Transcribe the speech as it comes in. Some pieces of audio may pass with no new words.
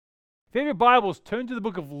If you have your Bibles, turn to the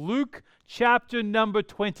book of Luke, chapter number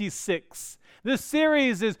 26. This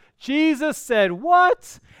series is Jesus Said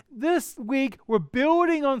What? This week, we're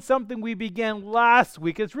building on something we began last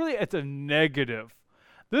week. It's a negative.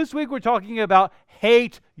 This week, we're talking about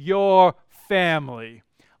hate your family.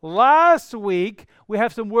 Last week, we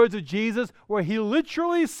have some words of Jesus where he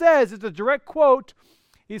literally says, it's a direct quote,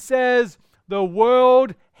 he says, the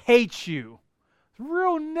world hates you. It's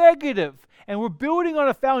real negative. And we're building on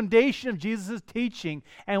a foundation of Jesus' teaching.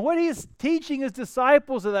 And what he's teaching his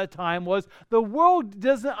disciples at that time was the world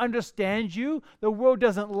doesn't understand you. The world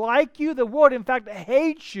doesn't like you. The world, in fact,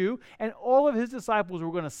 hates you. And all of his disciples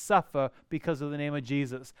were going to suffer because of the name of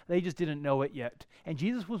Jesus. They just didn't know it yet. And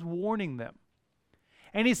Jesus was warning them.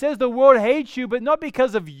 And he says the world hates you, but not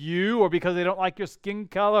because of you or because they don't like your skin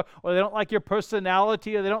color or they don't like your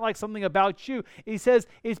personality or they don't like something about you. He says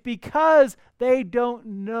it's because they don't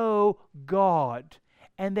know God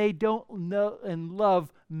and they don't know and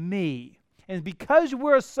love me. And because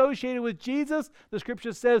we're associated with Jesus, the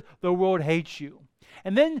scripture says the world hates you.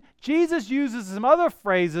 And then Jesus uses some other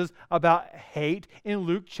phrases about hate in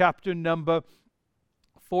Luke chapter number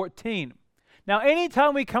 14. Now,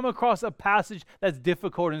 anytime we come across a passage that's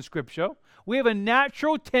difficult in Scripture, we have a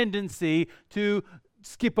natural tendency to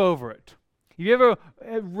skip over it. You ever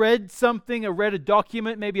read something or read a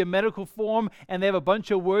document, maybe a medical form, and they have a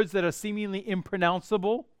bunch of words that are seemingly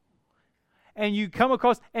impronounceable? And you come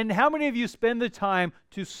across, and how many of you spend the time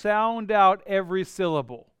to sound out every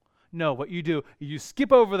syllable? No, what you do, you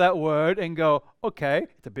skip over that word and go, okay,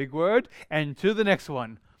 it's a big word, and to the next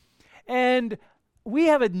one. And we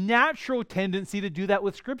have a natural tendency to do that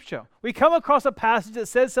with Scripture. We come across a passage that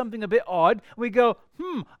says something a bit odd. We go,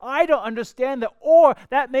 I don't understand that, or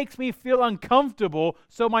that makes me feel uncomfortable,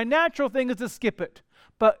 so my natural thing is to skip it.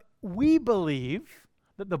 But we believe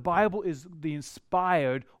that the Bible is the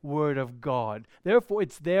inspired Word of God. Therefore,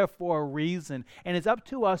 it's there for a reason. And it's up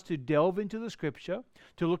to us to delve into the Scripture,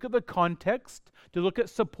 to look at the context, to look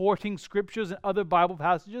at supporting Scriptures and other Bible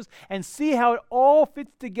passages, and see how it all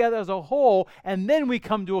fits together as a whole, and then we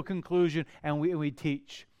come to a conclusion and we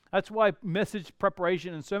teach. That's why message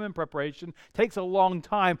preparation and sermon preparation takes a long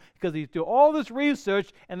time, because you do all this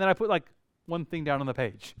research, and then I put like one thing down on the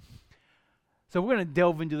page. So we're going to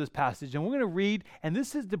delve into this passage, and we're going to read, and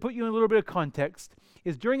this is to put you in a little bit of context,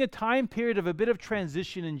 is during a time period of a bit of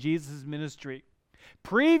transition in Jesus' ministry.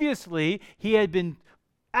 Previously, he had been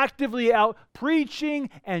actively out preaching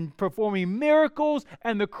and performing miracles,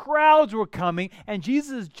 and the crowds were coming, and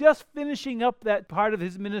Jesus is just finishing up that part of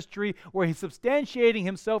his ministry where he's substantiating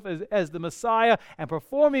himself as the Messiah and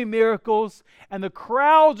performing miracles, and the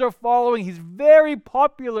crowds are following. He's very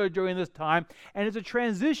popular during this time, and it's a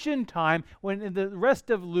transition time when in the rest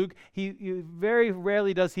of Luke, he very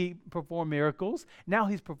rarely does he perform miracles. Now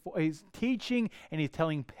he's teaching, and he's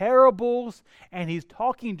telling parables, and he's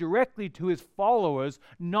talking directly to his followers,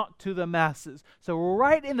 not to the masses. So we're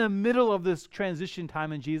right in the middle of this transition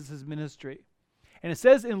time in Jesus' ministry. And it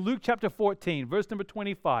says in Luke chapter 14, verse number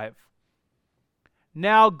 25,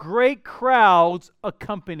 now great crowds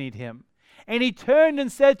accompanied him. And he turned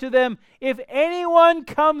and said to them, if anyone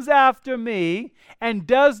comes after me and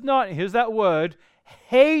does not, here's that word,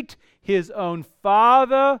 hate his own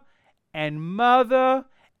father and mother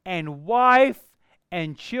and wife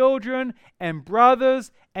and children and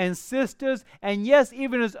brothers and sisters, and yes,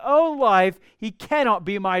 even his own life, he cannot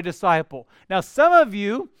be my disciple. Now, some of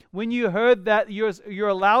you, when you heard that you're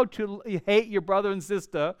allowed to hate your brother and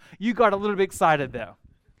sister, you got a little bit excited there.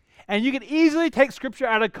 And you can easily take Scripture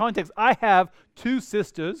out of context. I have two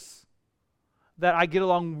sisters that I get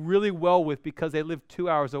along really well with because they live 2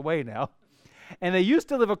 hours away now. And they used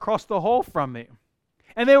to live across the hall from me.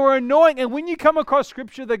 And they were annoying. And when you come across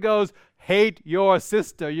Scripture that goes, hate your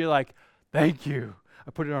sister, you're like, thank you. I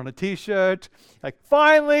put it on a t-shirt. Like,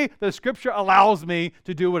 finally, the Scripture allows me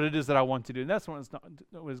to do what it is that I want to do. And that's what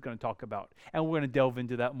it's going to talk about. And we're going to delve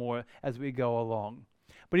into that more as we go along.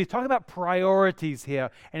 But he's talking about priorities here.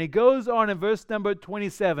 And he goes on in verse number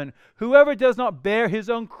 27, whoever does not bear his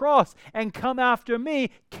own cross and come after me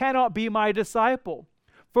cannot be my disciple.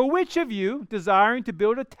 For which of you, desiring to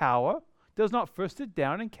build a tower, does not first sit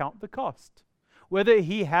down and count the cost, whether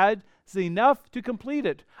he has enough to complete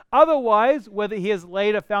it? Otherwise, whether he has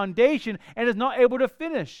laid a foundation and is not able to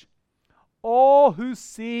finish. All who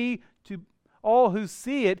see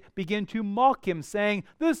it begin to mock him, saying,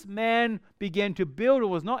 this man began to build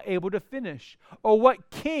and was not able to finish. Or what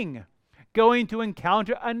king, going to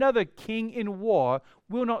encounter another king in war,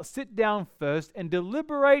 will not sit down first and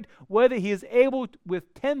deliberate whether he is able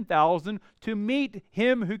with 10,000 to meet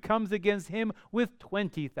him who comes against him with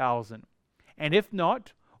 20,000? And if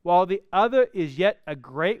not, while the other is yet a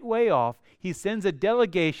great way off, he sends a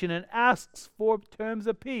delegation and asks for terms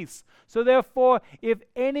of peace. So therefore, if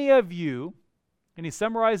any of you, and he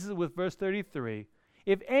summarizes it with verse 33,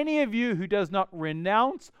 if any of you who does not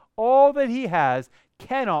renounce all that he has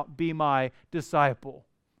cannot be my disciple.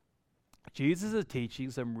 Jesus is teaching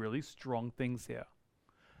some really strong things here.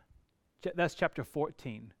 That's chapter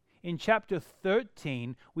 14. In chapter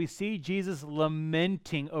 13, we see Jesus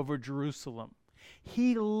lamenting over Jerusalem.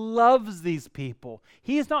 He loves these people.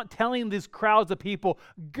 He's not telling these crowds of people,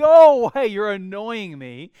 go away, you're annoying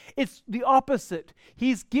me. It's the opposite.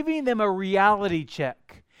 He's giving them a reality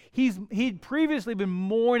check. He'd previously been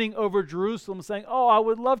mourning over Jerusalem, saying, oh, I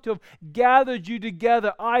would love to have gathered you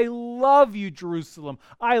together. I love you, Jerusalem.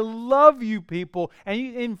 I love you, people. And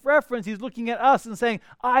in reference, he's looking at us and saying,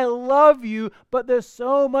 I love you, but there's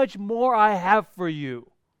so much more I have for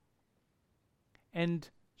you. And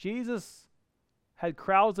Jesus had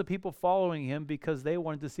crowds of people following him because they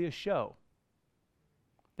wanted to see a show.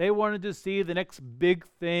 They wanted to see the next big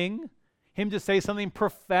thing, him to say something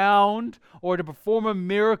profound or to perform a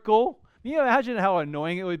miracle. Can you imagine how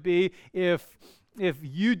annoying it would be if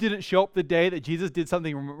you didn't show up the day that Jesus did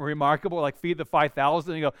something remarkable, like feed the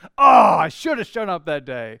 5,000, and you go, oh, I should have shown up that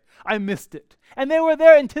day. I missed it. And they were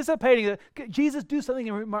there anticipating that Jesus do something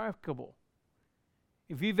remarkable.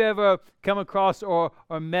 If you've ever come across or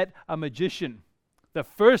met a magician, the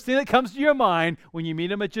first thing that comes to your mind when you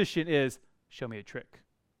meet a magician is, show me a trick,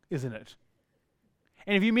 isn't it?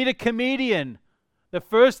 And if you meet a comedian, the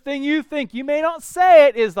first thing you think, you may not say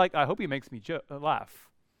it, is like, I hope he makes me laugh.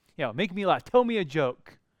 Make me laugh. Tell me a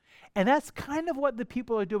joke. And that's kind of what the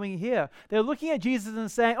people are doing here. They're looking at Jesus and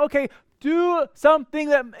saying, okay, do something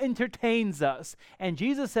that entertains us. And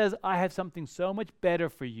Jesus says, I have something so much better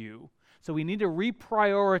for you. So we need to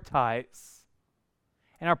reprioritize.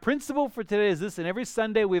 And our principle for today is this, and every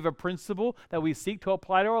Sunday we have a principle that we seek to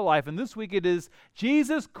apply to our life, and this week it is,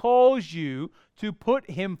 Jesus calls you to put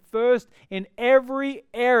him first in every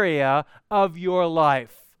area of your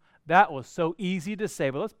life. That was so easy to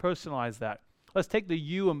say, but let's personalize that. Let's take the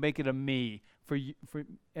you and make it a me for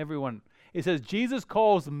everyone. It says, Jesus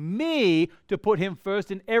calls me to put him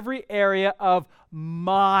first in every area of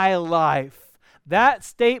my life. That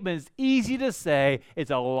statement is easy to say.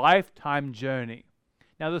 It's a lifetime journey.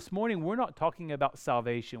 Now, this morning, we're not talking about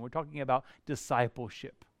salvation. We're talking about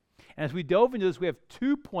discipleship. And as we delve into this, we have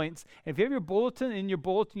 2 points. And if you have your bulletin, in your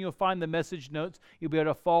bulletin, you'll find the message notes. You'll be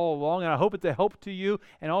able to follow along. And I hope it's a help to you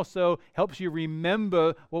and also helps you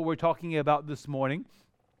remember what we're talking about this morning.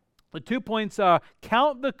 The 2 points are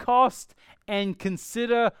count the cost and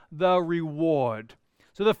consider the reward.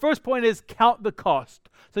 So the first point is count the cost.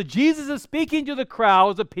 So Jesus is speaking to the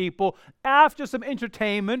crowds of people after some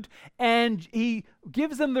entertainment, and he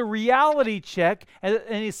gives them the reality check, and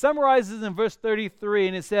he summarizes in verse 33,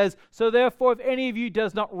 and it says, so therefore, if any of you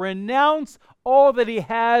does not renounce all that he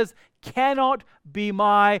has, cannot be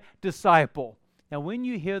my disciple. Now, when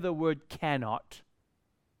you hear the word cannot,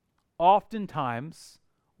 oftentimes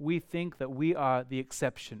we think that we are the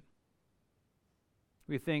exception.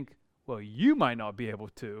 We think, well, you might not be able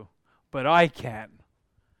to, but I can.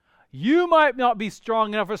 You might not be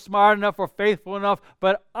strong enough or smart enough or faithful enough,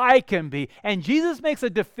 but I can be. And Jesus makes a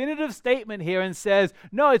definitive statement here and says,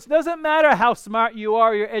 no, it doesn't matter how smart you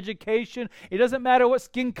are, your education. It doesn't matter what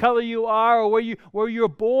skin color you are or where you're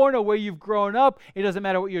born or where you've grown up. It doesn't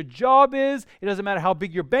matter what your job is. It doesn't matter how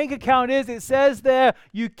big your bank account is. It says there,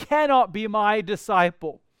 you cannot be my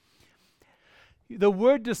disciple. The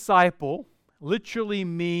word disciple literally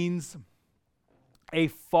means a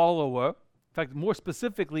follower. In fact, more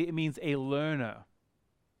specifically, it means a learner.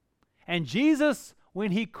 And Jesus,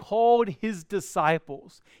 when he called his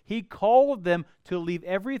disciples, he called them to leave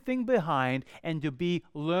everything behind and to be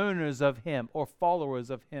learners of him or followers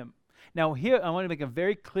of him. Now here, I want to make a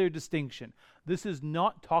very clear distinction. This is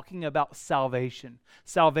not talking about salvation.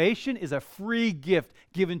 Salvation is a free gift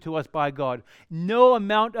given to us by God. No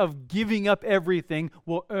amount of giving up everything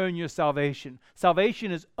will earn your salvation.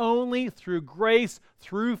 Salvation is only through grace,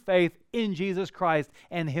 through faith in Jesus Christ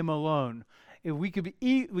and him alone. If we could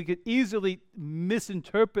easily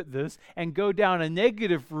misinterpret this and go down a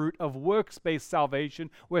negative route of works-based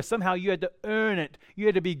salvation where somehow you had to earn it, you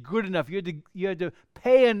had to be good enough, you had to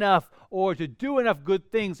pay enough or to do enough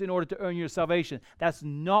good things in order to earn your salvation. That's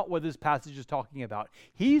not what this passage is talking about.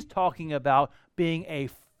 He's talking about being a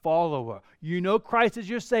follower. You know Christ is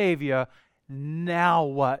your Savior. Now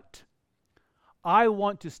what? I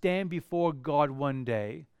want to stand before God one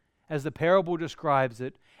day, as the parable describes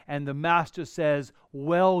it, and the master says,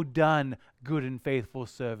 well done, good and faithful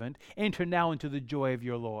servant. Enter now into the joy of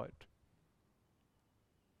your Lord.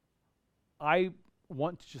 I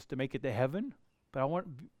want just to make it to heaven, but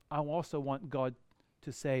I also want God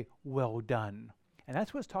to say, well done. And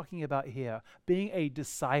that's what it's talking about here, being a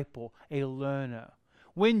disciple, a learner.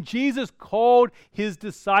 When Jesus called his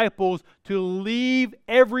disciples to leave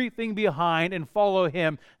everything behind and follow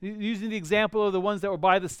him, using the example of the ones that were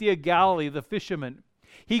by the Sea of Galilee, the fishermen,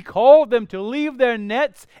 he called them to leave their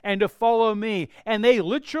nets and to follow me. And they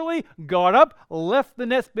literally got up, left the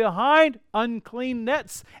nets behind, unclean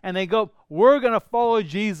nets, and they go, we're going to follow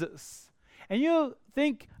Jesus. And you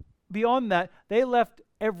think beyond that, they left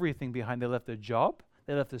everything behind. They left their job,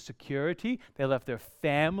 they left their security, they left their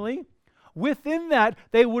family. Within that,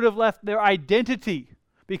 they would have left their identity,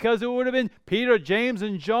 because it would have been Peter, James,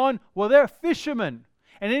 and John. Well, they're fishermen.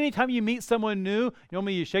 And anytime you meet someone new,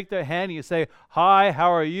 normally you shake their hand and you say, hi,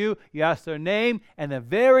 how are you? You ask their name, and the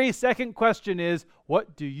very second question is,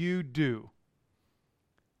 what do you do?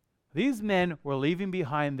 These men were leaving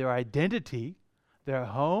behind their identity, their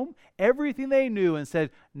home, everything they knew, and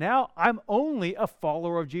said, now I'm only a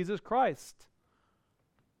follower of Jesus Christ.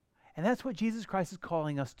 And that's what Jesus Christ is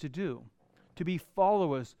calling us to do, to be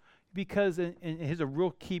followers, because, and here's a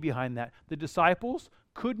real key behind that, the disciples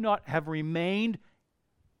could not have remained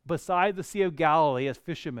beside the Sea of Galilee as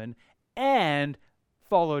fishermen and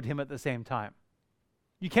followed him at the same time.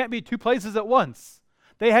 You can't be two places at once.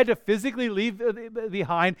 They had to physically leave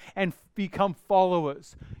behind and become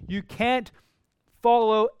followers. You can't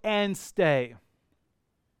follow and stay.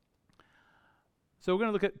 So we're going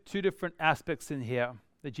to look at two different aspects in here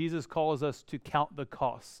that Jesus calls us to count the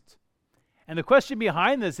cost. And the question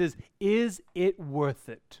behind this is it worth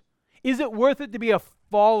it? Is it worth it to be a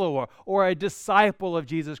follower or a disciple of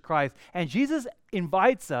Jesus Christ? And Jesus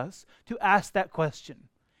invites us to ask that question.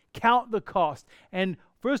 Count the cost. And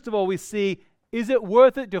first of all, we see, is it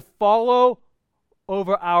worth it to follow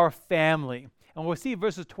over our family? And we'll see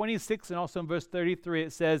verses 26 and also in verse 33,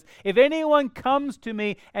 it says, if anyone comes to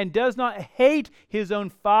me and does not hate his own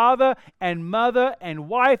father and mother and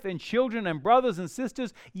wife and children and brothers and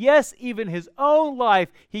sisters, yes, even his own life,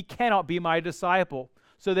 he cannot be my disciple.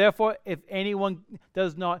 So therefore, if anyone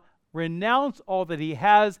does not renounce all that he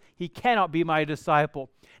has, he cannot be my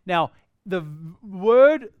disciple. Now, the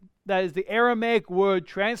word that is the Aramaic word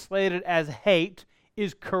translated as hate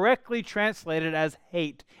is correctly translated as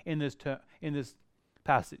hate in this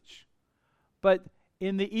passage. But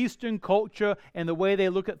in the Eastern culture and the way they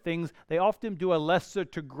look at things, they often do a lesser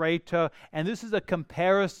to greater, and this is a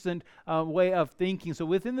comparison way of thinking. So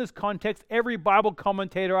within this context, every Bible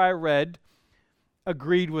commentator I read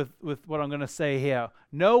agreed with what I'm going to say here.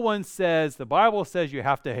 No one says, the Bible says you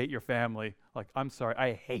have to hate your family. Like, I'm sorry,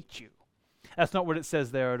 I hate you. That's not what it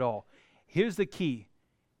says there at all. Here's the key.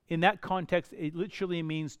 In that context, it literally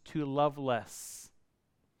means to love less.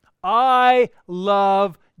 I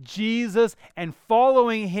love Jesus, and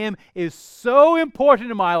following him is so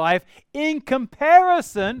important in my life. In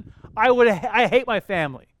comparison, I hate my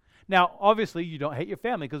family. Now, obviously, you don't hate your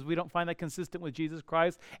family because we don't find that consistent with Jesus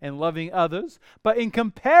Christ and loving others. But in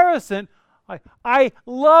comparison, I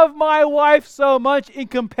love my wife so much. In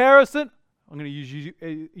comparison, I'm going to use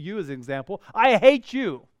you as an example. I hate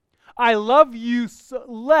you. I love you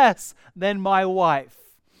less than my wife.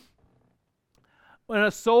 When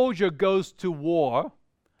a soldier goes to war,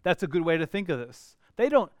 that's a good way to think of this. They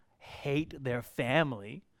don't hate their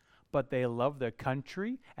family, but they love their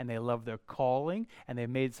country and they love their calling, and they've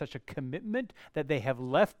made such a commitment that they have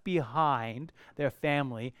left behind their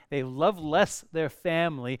family. They love less their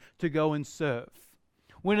family to go and serve.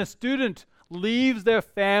 When a student leaves their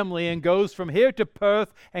family and goes from here to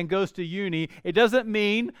Perth and goes to uni, it doesn't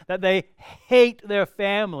mean that they hate their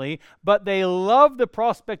family, but they love the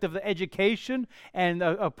prospect of the education and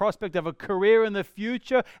a prospect of a career in the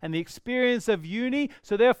future and the experience of uni.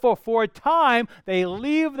 So therefore, for a time, they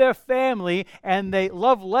leave their family and they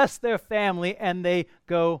love less their family and they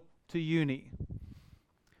go to uni.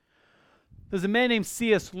 There's a man named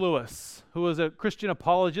C.S. Lewis who was a Christian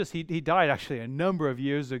apologist. He died actually a number of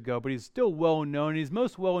years ago, but he's still well known. He's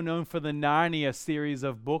most well known for the Narnia series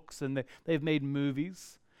of books, and they've made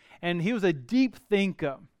movies. And he was a deep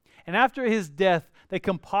thinker. And after his death, they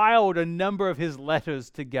compiled a number of his letters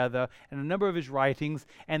together and a number of his writings,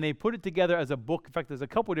 and they put it together as a book. In fact, there's a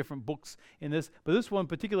couple of different books in this, but this one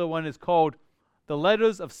particular one is called The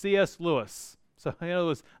Letters of C.S. Lewis. So, there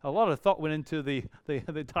was a lot of thought went into the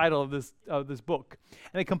title of this book.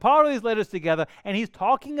 And they compiled all these letters together, and he's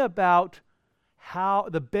talking about how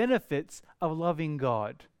the benefits of loving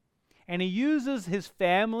God. And he uses his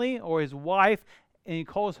family or his wife, and he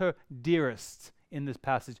calls her dearest in this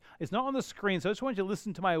passage. It's not on the screen, so I just want you to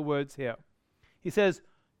listen to my words here. He says,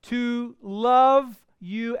 to love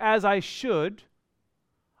you as I should,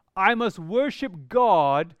 I must worship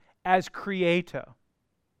God as creator.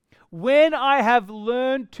 When I have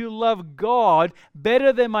learned to love God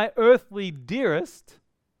better than my earthly dearest,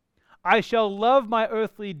 I shall love my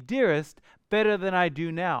earthly dearest better than I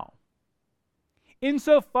do now.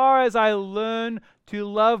 Insofar as I learn to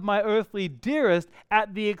love my earthly dearest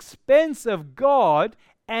at the expense of God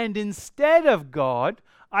and instead of God,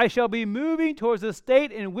 I shall be moving towards a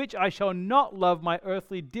state in which I shall not love my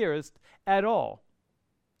earthly dearest at all.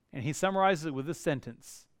 And he summarizes it with this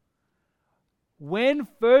sentence. When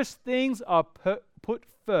first things are put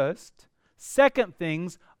first, second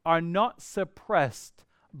things are not suppressed,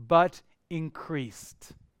 but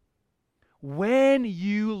increased. When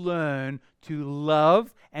you learn to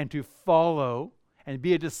love and to follow and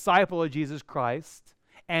be a disciple of Jesus Christ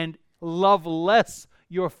and love less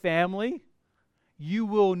your family, you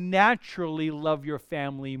will naturally love your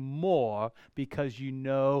family more because you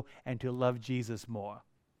know and to love Jesus more.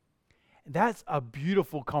 That's a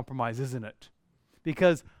beautiful compromise, isn't it?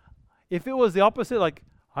 Because if it was the opposite, like,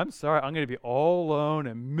 I'm sorry, I'm going to be all alone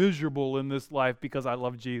and miserable in this life because I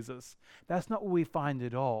love Jesus. That's not what we find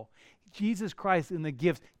at all. Jesus Christ in the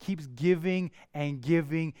gifts keeps giving and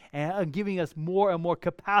giving and giving us more and more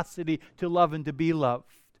capacity to love and to be loved.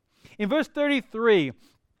 In verse 33,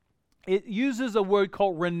 it uses a word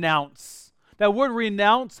called renounce. That word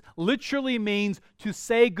renounce literally means to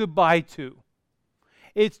say goodbye to.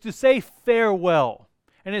 It's to say farewell.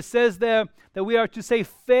 And it says there that we are to say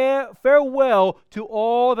farewell to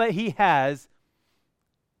all that he has.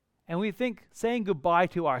 And we think saying goodbye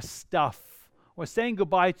to our stuff or saying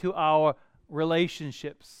goodbye to our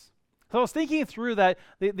relationships. So I was thinking through that.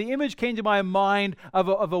 The image came to my mind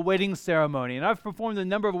of a wedding ceremony. And I've performed a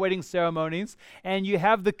number of wedding ceremonies. And you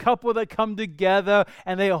have the couple that come together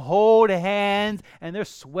and they hold hands and they're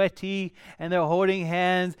sweaty and they're holding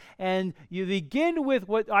hands. And you begin with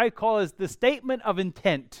what I call as the statement of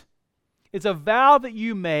intent. It's a vow that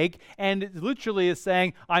you make, and it literally is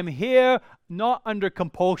saying, I'm here not under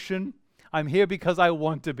compulsion. I'm here because I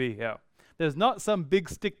want to be here. There's not some big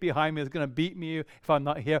stick behind me that's going to beat me if I'm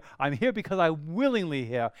not here. I'm here because I'm willingly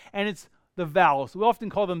here. And it's the vows. We often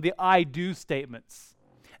call them the I do statements.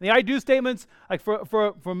 And the I do statements, like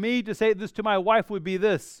for me to say this to my wife would be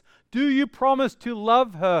this. Do you promise to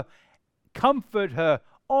love her, comfort her,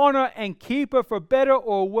 honor and keep her for better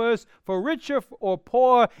or worse, for richer or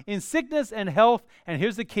poor, in sickness and health? And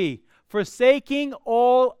here's the key. Forsaking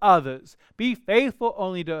all others. Be faithful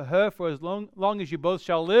only to her for as long as you both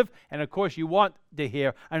shall live. And of course you want to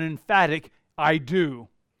hear an emphatic, I do.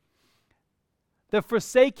 The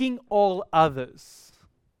forsaking all others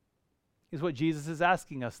is what Jesus is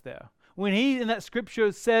asking us there. When he in that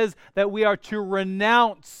scripture says that we are to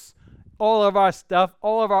renounce all of our stuff,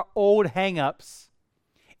 all of our old hang-ups,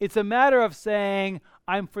 it's a matter of saying,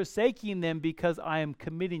 I'm forsaking them because I am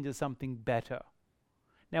committing to something better.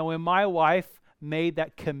 Now, when my wife made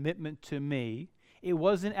that commitment to me, it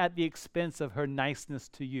wasn't at the expense of her niceness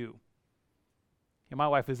to you. And my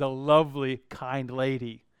wife is a lovely, kind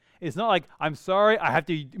lady. It's not like, I'm sorry, I have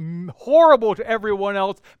to be horrible to everyone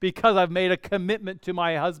else because I've made a commitment to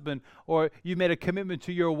my husband, or you made a commitment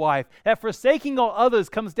to your wife. That forsaking all others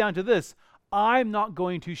comes down to this. I'm not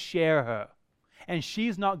going to share her, and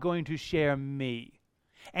she's not going to share me.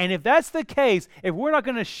 And if that's the case, if we're not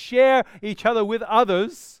going to share each other with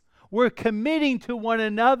others, we're committing to one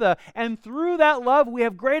another. And through that love, we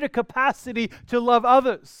have greater capacity to love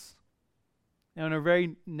others. Now, in a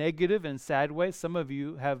very negative and sad way, some of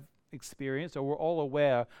you have experienced, or we're all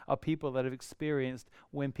aware of people that have experienced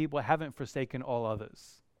when people haven't forsaken all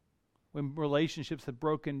others. When relationships have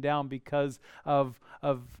broken down because of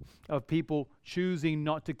people choosing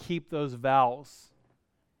not to keep those vows.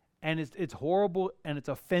 And it's horrible and it's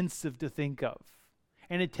offensive to think of.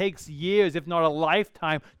 And it takes years, if not a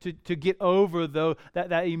lifetime, to get over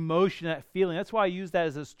that emotion, that feeling. That's why I use that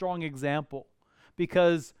as a strong example.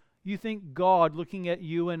 Because you think God looking at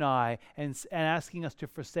you and I and asking us to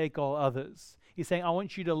forsake all others. He's saying, I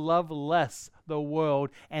want you to love less the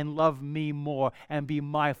world and love me more and be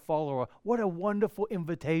my follower. What a wonderful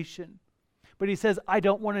invitation. But he says, I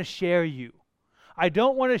don't want to share you. I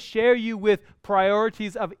don't want to share you with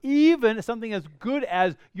priorities of even something as good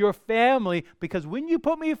as your family, because when you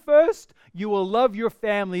put me first, you will love your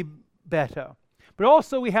family better. But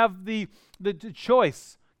also we have the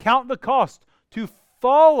choice, count the cost, to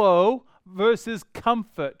follow versus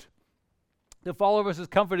comfort. To follow versus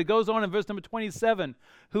comfort. It goes on in verse number 27.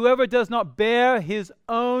 Whoever does not bear his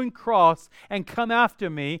own cross and come after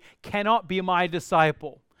me cannot be my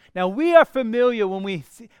disciple. Now, we are familiar when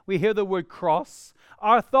we hear the word cross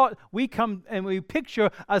our thought, we come and we picture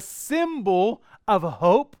a symbol of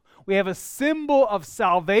hope. We have a symbol of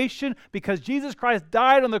salvation because Jesus Christ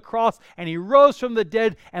died on the cross and he rose from the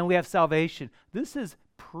dead, and we have salvation. This is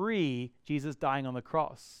pre-Jesus dying on the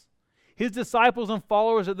cross. His disciples and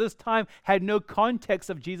followers at this time had no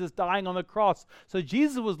context of Jesus dying on the cross. So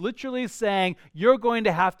Jesus was literally saying, you're going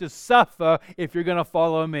to have to suffer if you're going to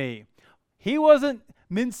follow me. He wasn't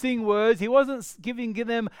mincing words. He wasn't giving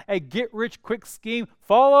them a get-rich-quick scheme.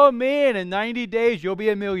 Follow me, and in 90 days, you'll be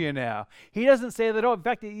a millionaire. He doesn't say that at all. In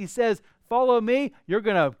fact, he says, follow me, you're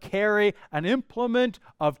going to carry an implement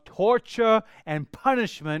of torture and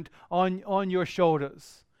punishment on your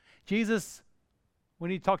shoulders. Jesus,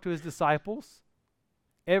 when he talked to his disciples,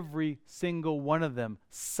 every single one of them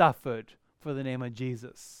suffered for the name of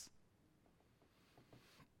Jesus.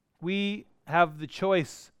 We have the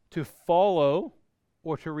choice to follow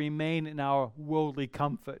or to remain in our worldly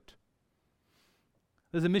comfort.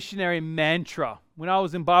 There's a missionary mantra. When I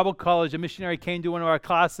was in Bible college, a missionary came to one of our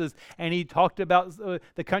classes and he talked about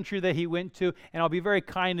the country that he went to, and I'll be very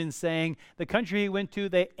kind in saying the country he went to,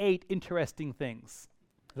 they ate interesting things.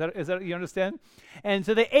 Is that you understand? And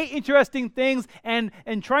so they ate interesting things, and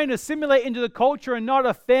trying to assimilate into the culture and not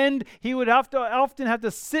offend, he would often have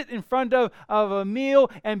to sit in front of a meal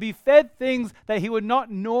and be fed things that he would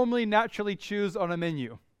not normally naturally choose on a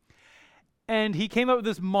menu. And he came up with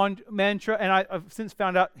this mantra, and I've since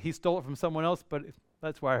found out he stole it from someone else, but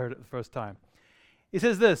that's where I heard it the first time. He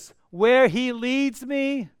says this: where he leads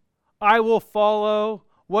me, I will follow.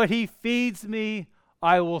 What he feeds me,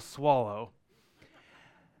 I will swallow.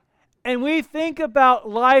 And we think about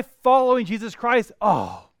life following Jesus Christ.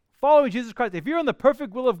 Oh, following Jesus Christ. If you're in the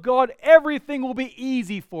perfect will of God, everything will be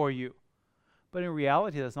easy for you. But in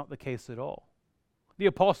reality, that's not the case at all. The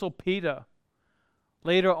Apostle Peter,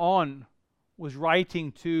 later on, was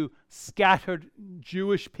writing to scattered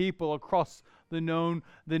Jewish people across the known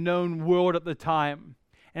world at the time.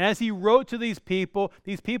 And as he wrote to these people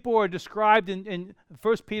are described in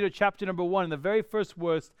 1 Peter chapter number 1, in the very first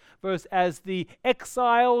verse, as the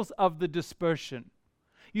exiles of the dispersion.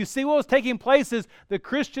 You see, what was taking place is the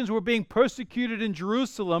Christians were being persecuted in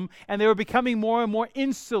Jerusalem, and they were becoming more and more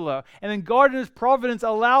insular. And then God in his providence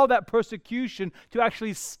allowed that persecution to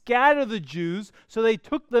actually scatter the Jews, so they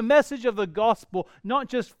took the message of the gospel, not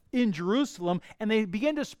just in Jerusalem, and they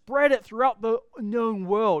began to spread it throughout the known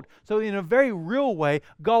world. So in a very real way,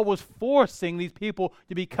 God was forcing these people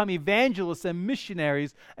to become evangelists and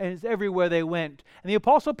missionaries, and it's everywhere they went. And the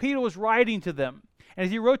Apostle Peter was writing to them. And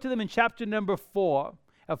as he wrote to them in chapter number 4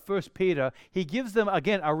 of 1 Peter, he gives them,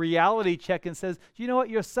 again, a reality check and says, you know what,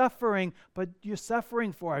 you're suffering, but you're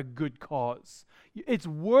suffering for a good cause. It's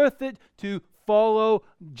worth it to follow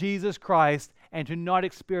Jesus Christ and to not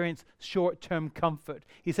experience short-term comfort.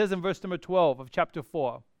 He says in verse number 12 of chapter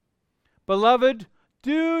 4, beloved,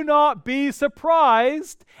 do not be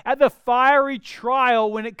surprised at the fiery trial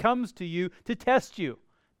when it comes to you to test you.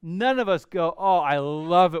 None of us go, oh, I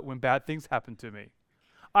love it when bad things happen to me.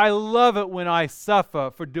 I love it when I suffer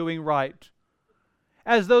for doing right,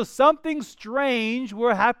 as though something strange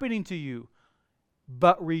were happening to you.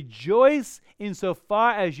 But rejoice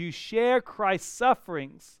insofar as you share Christ's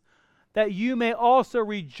sufferings, that you may also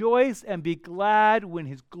rejoice and be glad when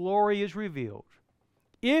his glory is revealed.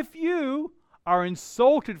 If you are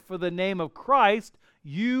insulted for the name of Christ,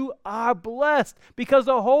 you are blessed, because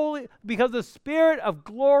the Spirit of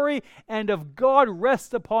glory and of God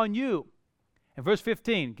rests upon you. And verse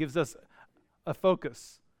 15 gives us a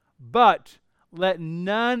focus. But let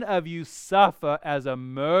none of you suffer as a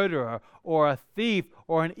murderer or a thief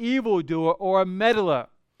or an evildoer or a meddler.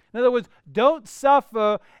 In other words, don't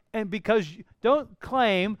suffer don't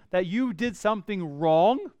claim that you did something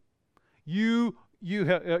wrong. You're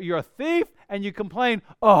a thief and you complain,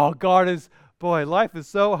 oh, life is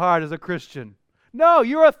so hard as a Christian. No,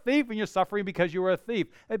 you're a thief and you're suffering because you were a thief.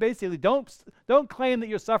 And basically, don't claim that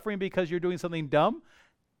you're suffering because you're doing something dumb,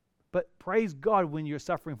 but praise God when you're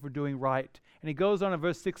suffering for doing right. And he goes on in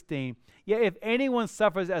verse 16, yet if anyone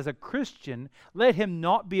suffers as a Christian, let him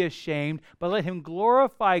not be ashamed, but let him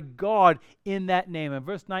glorify God in that name. And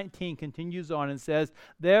verse 19 continues on and says,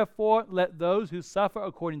 therefore let those who suffer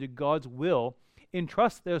according to God's will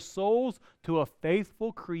entrust their souls to a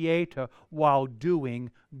faithful Creator while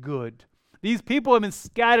doing good. These people have been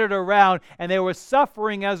scattered around and they were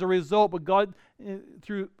suffering as a result, but God,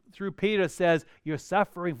 through Peter, says, you're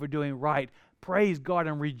suffering for doing right. Praise God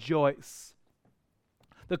and rejoice.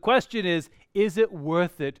 The question is it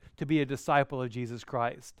worth it to be a disciple of Jesus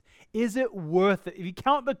Christ? Is it worth it? If you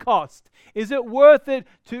count the cost, is it worth it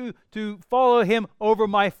to follow him over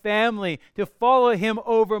my family, to follow him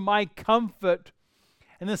over my comfort?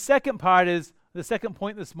 And the second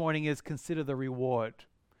point this morning is consider the reward.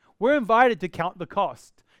 We're invited to count the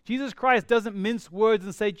cost. Jesus Christ doesn't mince words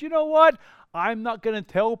and say, do you know what? I'm not going to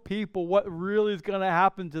tell people what really is going to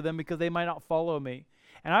happen to them because they might not follow me.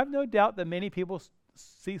 And I've no doubt that many people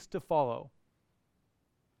cease to follow.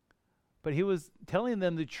 But he was telling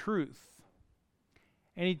them the truth.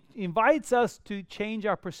 And he invites us to change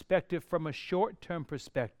our perspective from a short-term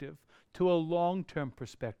perspective to a long-term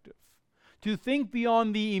perspective. To think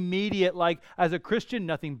beyond the immediate, like, as a Christian,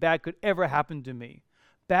 nothing bad could ever happen to me.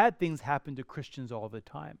 Bad things happen to Christians all the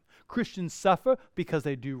time. Christians suffer because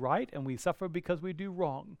they do right, and we suffer because we do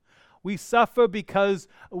wrong. We suffer because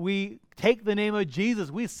we take the name of Jesus.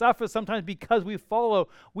 We suffer sometimes because we follow.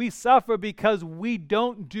 We suffer because we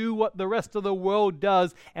don't do what the rest of the world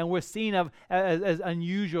does, and we're seen as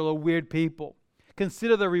unusual or weird people.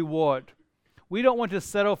 Consider the reward. We don't want to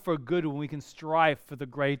settle for good when we can strive for the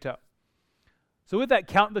greater. So with that,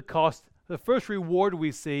 count the cost. The first reward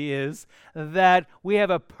we see is that we have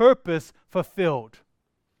a purpose fulfilled.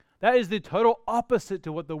 That is the total opposite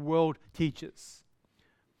to what the world teaches.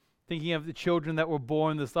 Thinking of the children that were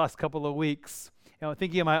born this last couple of weeks,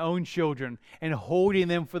 thinking of my own children and holding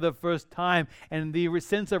them for the first time, and the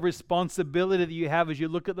sense of responsibility that you have as you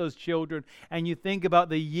look at those children and you think about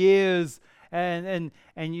the years and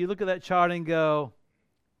you look at that child and go,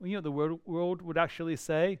 well, you know what the world would actually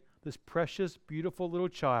say? This precious, beautiful little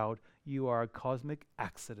child, you are a cosmic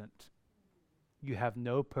accident. You have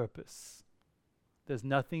no purpose. There's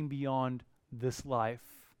nothing beyond this life.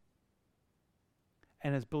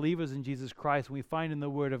 And as believers in Jesus Christ, we find in the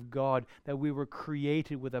Word of God that we were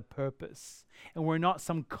created with a purpose. And we're not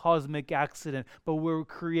some cosmic accident, but we're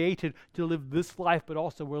created to live this life, but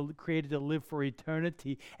also we're created to live for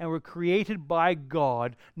eternity. And we're created by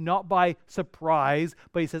God, not by surprise,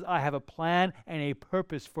 but He says, I have a plan and a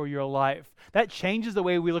purpose for your life. That changes the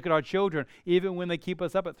way we look at our children, even when they keep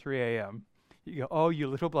us up at 3 a.m. You go, oh, you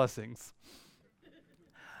little blessings.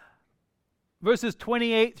 Verses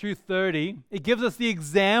 28 through 30, it gives us the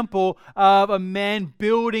example of a man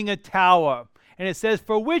building a tower. And it says,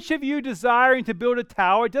 for which of you desiring to build a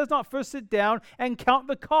tower does not first sit down and count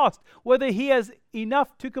the cost, whether he has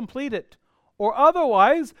enough to complete it? Or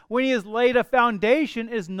otherwise, when he has laid a foundation,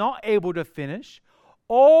 is not able to finish.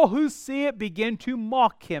 All who see it begin to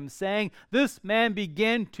mock him, saying, this man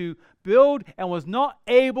began to build and was not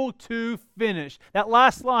able to finish. That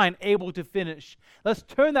last line, able to finish. Let's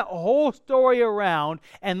turn that whole story around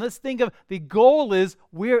and let's think of the goal is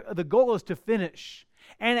to finish.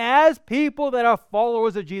 And as people that are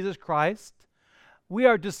followers of Jesus Christ, we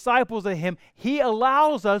are disciples of Him. He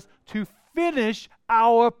allows us to finish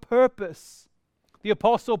our purpose. The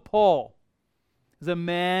Apostle Paul is a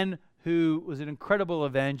man who was an incredible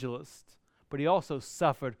evangelist, but he also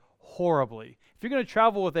suffered horribly. If you're going to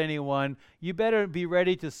travel with anyone, you better be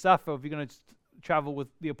ready to suffer if you're going to travel with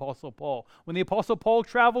the Apostle Paul. When the Apostle Paul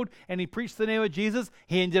traveled and he preached the name of Jesus,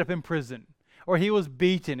 he ended up in prison, or he was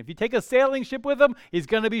beaten. If you take a sailing ship with him, he's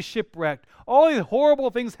going to be shipwrecked. All these horrible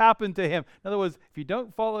things happen to him. In other words, if you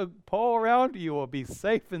don't follow Paul around, you will be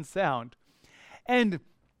safe and sound. And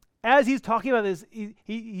as he's talking about this,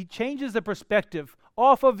 he changes the perspective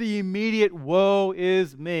off of the immediate, woe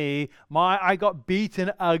is me, I got beaten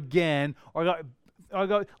again, or I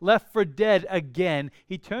got left for dead again.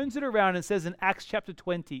 He turns it around and says in Acts chapter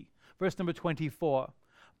 20, verse number 24,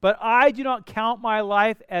 but I do not count my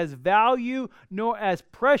life as value nor as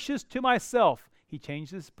precious to myself. He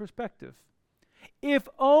changed his perspective. If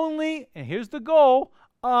only, and here's the goal,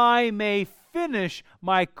 I may finish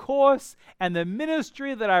my course and the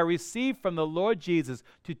ministry that I received from the Lord Jesus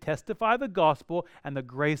to testify the gospel and the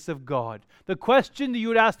grace of God. The question that you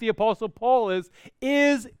would ask the Apostle Paul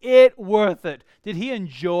is it worth it? Did he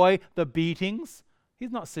enjoy the beatings?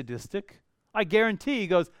 He's not sadistic. I guarantee he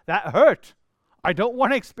goes, that hurt. I don't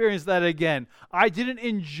want to experience that again. I didn't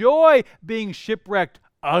enjoy being shipwrecked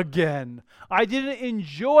again. I didn't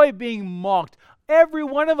enjoy being mocked. Every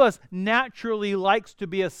one of us naturally likes to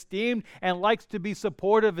be esteemed and likes to be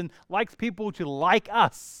supportive and likes people to like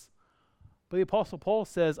us. But the Apostle Paul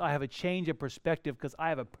says, I have a change of perspective because I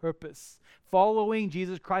have a purpose. Following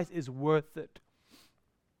Jesus Christ is worth it.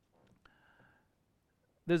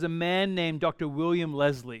 There's a man named Dr. William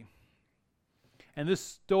Leslie. And this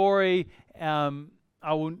story, I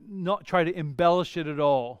will not try to embellish it at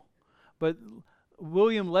all. But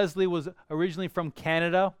William Leslie was originally from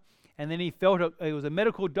Canada. And then he was a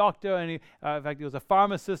medical doctor, and in fact, he was a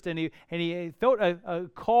pharmacist, and he felt a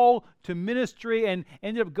call to ministry and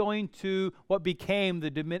ended up going to what became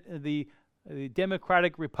the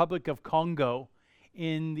Democratic Republic of Congo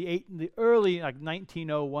in the early, like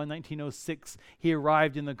 1901, 1906, he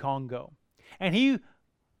arrived in the Congo. And he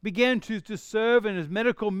began to serve in his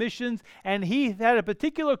medical missions, and he had a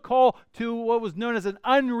particular call to what was known as an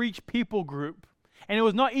unreached people group. And it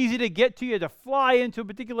was not easy to get to. You had to fly into a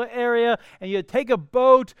particular area, and you had to take a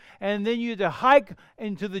boat, and then you had to hike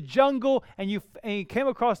into the jungle, and you came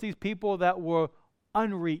across these people that were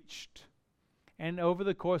unreached. And over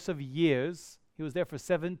the course of years, he was there for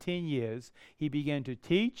 17 years, he began to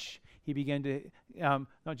teach. He began to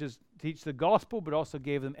not just teach the gospel, but also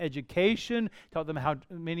gave them education, taught them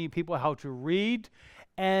many people how to read.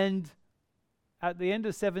 And at the end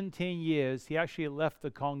of 17 years, he actually left the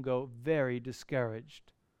Congo very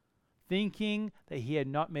discouraged, thinking that he had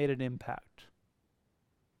not made an impact.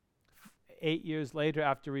 8 years later,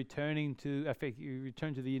 after he returned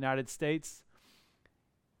to the United States,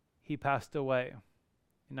 he passed away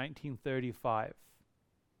in 1935.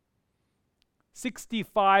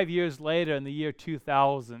 65 years later, in the year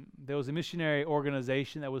 2000, there was a missionary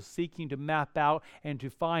organization that was seeking to map out and to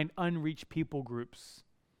find unreached people groups.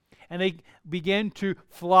 And they began to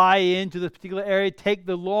fly into this particular area, take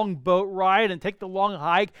the long boat ride and take the long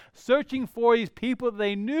hike, searching for these people that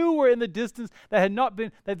they knew were in the distance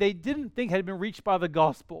that they didn't think had been reached by the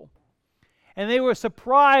gospel. And they were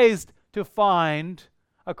surprised to find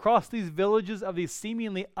across these villages of these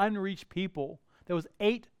seemingly unreached people, there was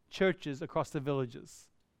 8 churches across the villages.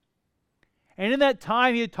 And in that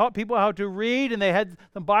time, he had taught people how to read, and they had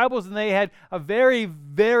some Bibles, and they had a very,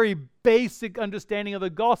 very basic understanding of the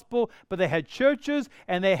gospel, but they had churches,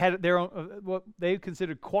 and they had their own, what they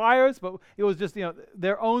considered choirs, but it was just,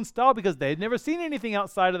 their own style because they had never seen anything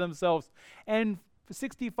outside of themselves. And for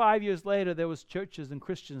 65 years later, there was churches and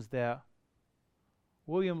Christians there.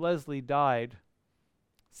 William Leslie died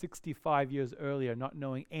 65 years earlier, not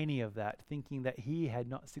knowing any of that, thinking that he had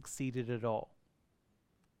not succeeded at all.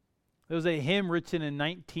 There was a hymn written in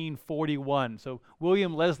 1941, so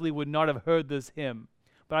William Leslie would not have heard this hymn,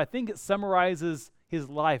 but I think it summarizes his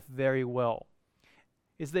life very well.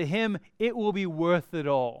 It's the hymn, "It Will Be Worth It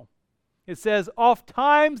All." It says, "Oft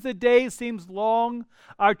times the day seems long,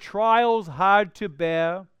 our trials hard to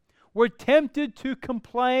bear. We're tempted to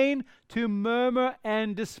complain, to murmur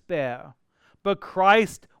and despair. But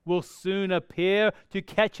Christ will soon appear to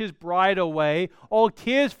catch his bride away, all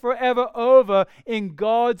tears forever over in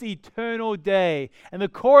God's eternal day." And the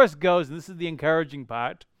chorus goes, and this is the encouraging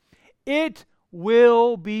part, "It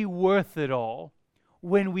will be worth it all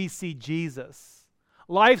when we see Jesus.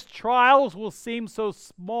 Life's trials will seem so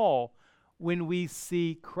small when we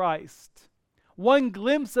see Christ. One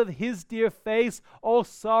glimpse of his dear face all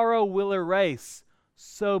sorrow will erase.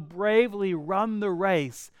 So bravely run the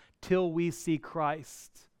race till we see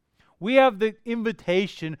Christ." We have the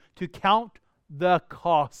invitation to count the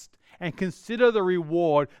cost and consider the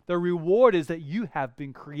reward. The reward is that you have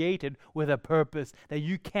been created with a purpose that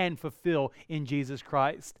you can fulfill in Jesus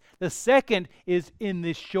Christ. The second is in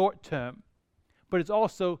the short term, but it's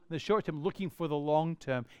also the short term looking for the long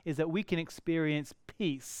term, is that we can experience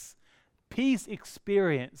peace. Peace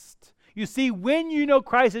experienced. You see, when you know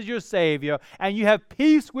Christ as your Savior and you have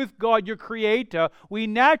peace with God, your Creator, we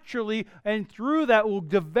naturally and through that will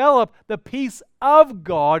develop the peace of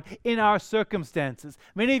God in our circumstances.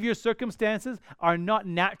 Many of your circumstances are not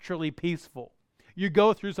naturally peaceful. You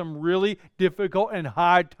go through some really difficult and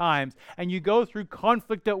hard times, and you go through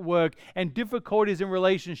conflict at work and difficulties in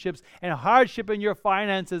relationships and hardship in your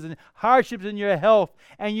finances and hardships in your health,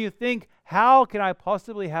 and you think, how can I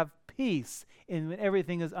possibly have peace when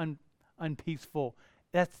everything is unpeaceful?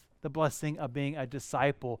 That's the blessing of being a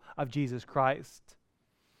disciple of Jesus Christ.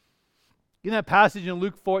 In that passage in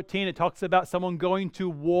Luke 14, it talks about someone going to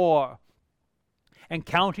war and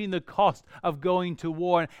counting the cost of going to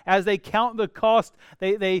war. And as they count the cost,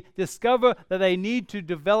 they discover that they need to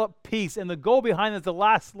develop peace. And the goal behind it is the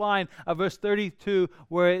last line of verse 32,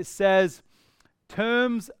 where it says,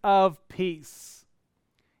 terms of peace.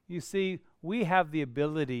 You see, we have the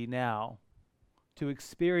ability now to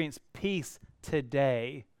experience peace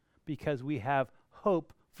today because we have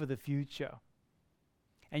hope for the future.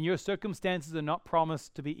 And your circumstances are not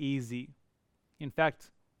promised to be easy. In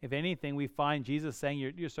fact, if anything, we find Jesus saying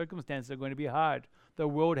your circumstances are going to be hard. The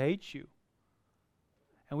world hates you.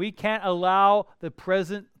 And we can't allow the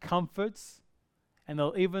present comforts and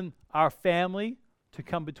even our family to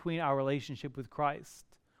come between our relationship with Christ.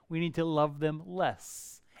 We need to love them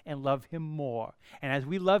less and love him more. And as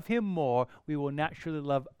we love him more, we will naturally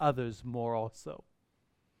love others more also.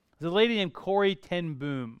 There's a lady named Corrie ten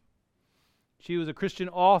Boom. She was a Christian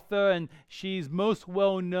author, and she's most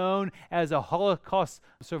well known as a Holocaust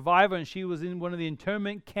survivor, and she was in one of the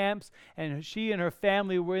internment camps, and she and her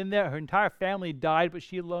family were in there. Her entire family died, but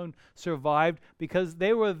she alone survived because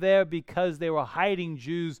they were there because they were hiding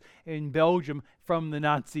Jews in Belgium from the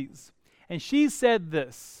Nazis. And she said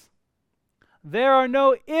this: "There are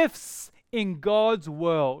no ifs in God's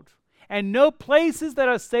world, and no places that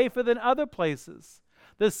are safer than other places.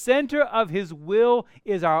 The center of his will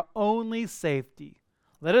is our only safety.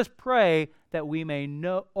 Let us pray that we may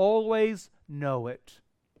always know it."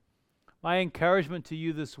 My encouragement to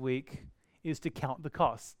you this week is to count the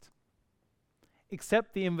cost.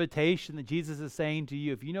 Accept the invitation that Jesus is saying to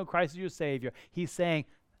you. If you know Christ as your Savior, he's saying,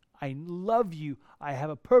 I love you. I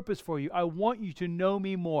have a purpose for you. I want you to know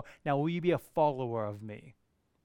me more. Now, will you be a follower of me?